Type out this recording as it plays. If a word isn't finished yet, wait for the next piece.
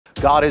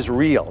God is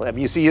real. I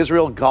mean, you see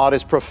Israel, God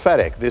is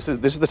prophetic. This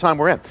is the time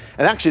we're in.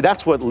 And actually,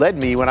 that's what led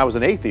me when I was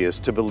an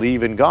atheist to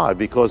believe in God,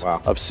 because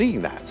of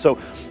seeing that. So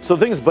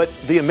but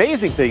the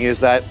amazing thing is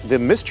that the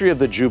mystery of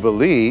the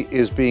Jubilee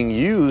is being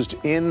used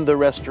in the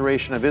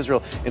restoration of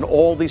Israel in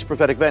all these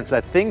prophetic events,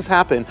 that things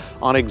happen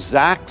on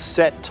exact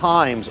set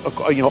times,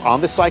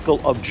 on the cycle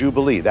of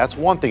Jubilee. That's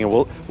one thing, and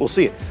we'll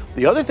see it.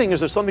 The other thing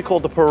is there's something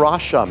called the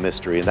Parasha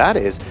mystery, and that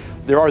is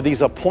there are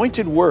these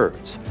appointed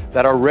words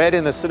that are read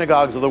in the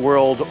synagogues of the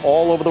world,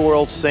 all over the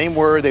world, same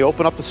word. They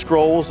open up the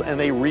scrolls and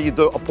they read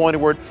the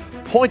appointed word,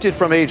 pointed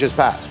from ages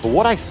past. But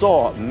what I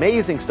saw,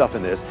 amazing stuff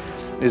in this,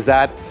 is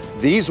that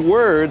these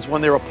words,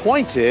 when they're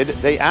appointed,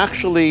 they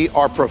actually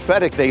are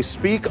prophetic. They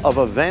speak of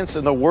events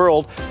in the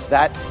world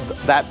that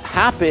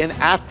happen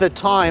at the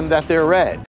time that they're read.